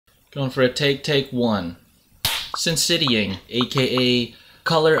Going for a take one. Sin Citying, aka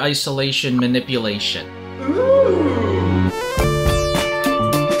color isolation manipulation. Ooh.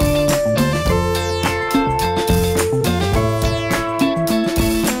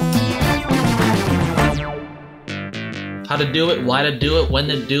 How to do it, why to do it, when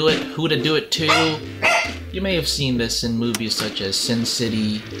to do it, who to do it to. You may have seen this in movies such as Sin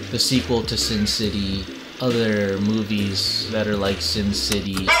City, the sequel to Sin City, other movies that are like Sin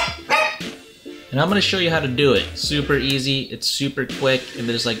City. And I'm gonna show you how to do it. Super easy, it's super quick, and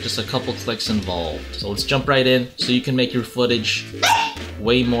there's like just a couple clicks involved. So let's jump right in so you can make your footage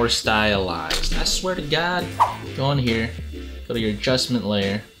way more stylized. I swear to God. Go in here, go to your adjustment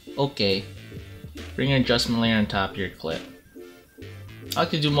layer. Okay. Bring your adjustment layer on top of your clip. I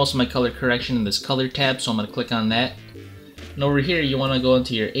can do most of my color correction in this color tab, so I'm gonna click on that. And over here, you wanna go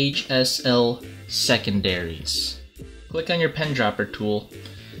into your HSL secondaries. Click on your pen dropper tool.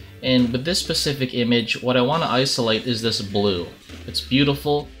 And with this specific image, what I want to isolate is this blue. It's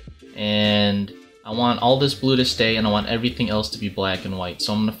beautiful, and I want all this blue to stay, and I want everything else to be black and white.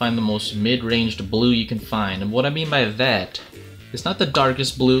 So I'm going to find the most mid-ranged blue you can find. And what I mean by that is not the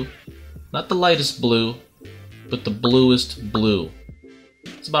darkest blue, not the lightest blue, but the bluest blue.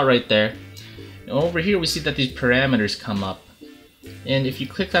 It's about right there. And over here we see that these parameters come up. And if you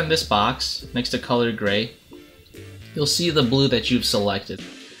click on this box next to color gray, you'll see the blue that you've selected.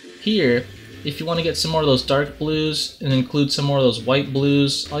 Here, if you want to get some more of those dark blues and include some more of those white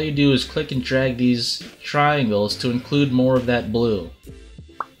blues, all you do is click and drag these triangles to include more of that blue.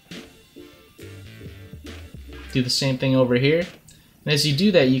 Do the same thing over here. And as you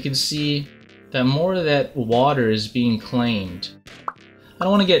do that, you can see that more of that water is being claimed. I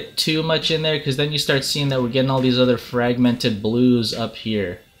don't want to get too much in there because then you start seeing that we're getting all these other fragmented blues up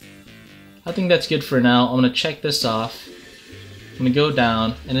here. I think that's good for now. I'm going to check this off. I'm going to go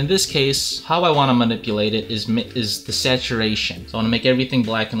down, and in this case, how I want to manipulate it is the saturation. So I want to make everything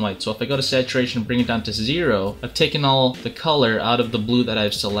black and white. So if I go to saturation and bring it down to 0, I've taken all the color out of the blue that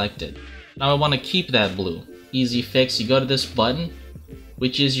I've selected. Now I want to keep that blue. Easy fix, you go to this button,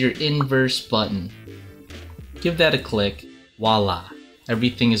 which is your inverse button. Give that a click, voila.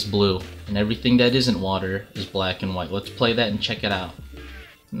 Everything is blue, and everything that isn't water is black and white. Let's play that and check it out.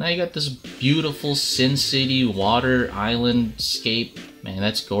 Now you got this beautiful Sin City water island scape. Man,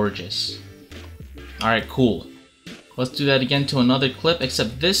 that's gorgeous. Alright, cool. Let's do that again to another clip,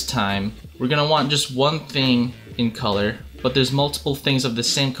 except this time we're gonna want just one thing in color, but there's multiple things of the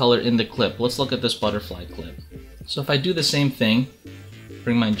same color in the clip. Let's look at this butterfly clip. So if I do the same thing,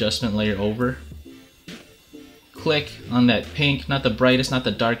 bring my adjustment layer over, click on that pink, not the brightest, not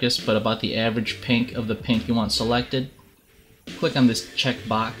the darkest, but about the average pink of the pink you want selected. Click on this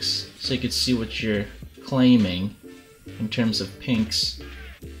checkbox so you can see what you're claiming in terms of pinks.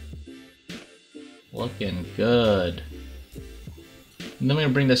 Looking good. And then we're going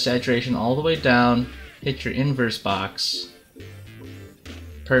to bring the saturation all the way down, hit your inverse box.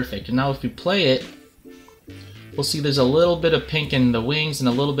 Perfect. And now if we play it, we'll see there's a little bit of pink in the wings and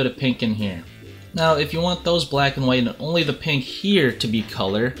a little bit of pink in here. Now if you want those black and white and only the pink here to be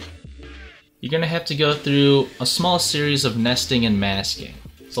color, you're going to have to go through a small series of nesting and masking.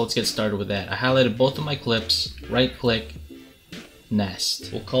 So let's get started with that. I highlighted both of my clips, right click,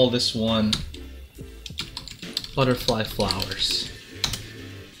 nest. We'll call this one Butterfly Flowers.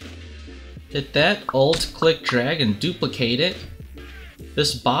 Hit that, Alt, click, drag, and duplicate it.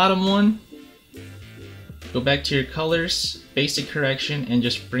 This bottom one, go back to your colors, basic correction, and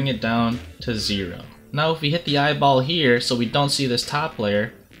just bring it down to 0. Now if we hit the eyeball here so we don't see this top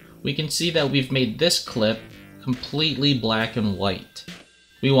layer, we can see that we've made this clip completely black and white.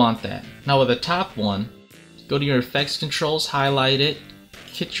 We want that. Now with the top one, go to your effects controls, highlight it,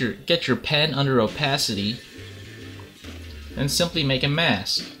 get your pen under opacity, and simply make a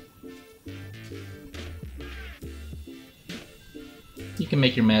mask. You can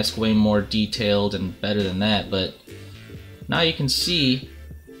make your mask way more detailed and better than that, but now you can see,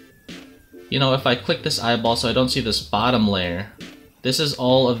 you know, if I click this eyeball so I don't see this bottom layer, this is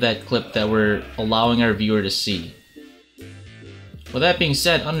all of that clip that we're allowing our viewer to see. With that being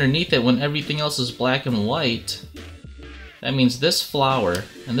said, underneath it, when everything else is black and white, that means this flower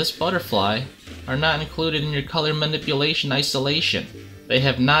and this butterfly are not included in your color manipulation isolation. They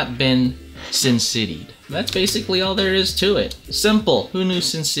have not been Sin City'd. That's basically all there is to it. Simple. Who knew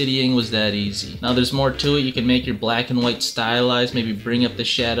Sin Citying was that easy? Now there's more to it. You can make your black and white stylized, maybe bring up the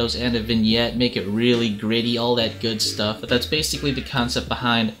shadows and a vignette, make it really gritty, all that good stuff. But that's basically the concept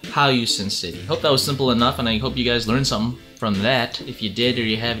behind how you Sin City. Hope that was simple enough, and I hope you guys learned something. from that. If you did, or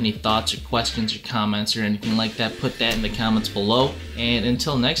you have any thoughts or questions or comments or anything like that, put that in the comments below. And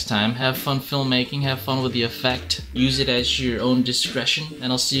until next time, have fun filmmaking, have fun with the effect, use it at your own discretion,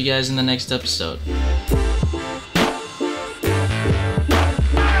 and I'll see you guys in the next episode.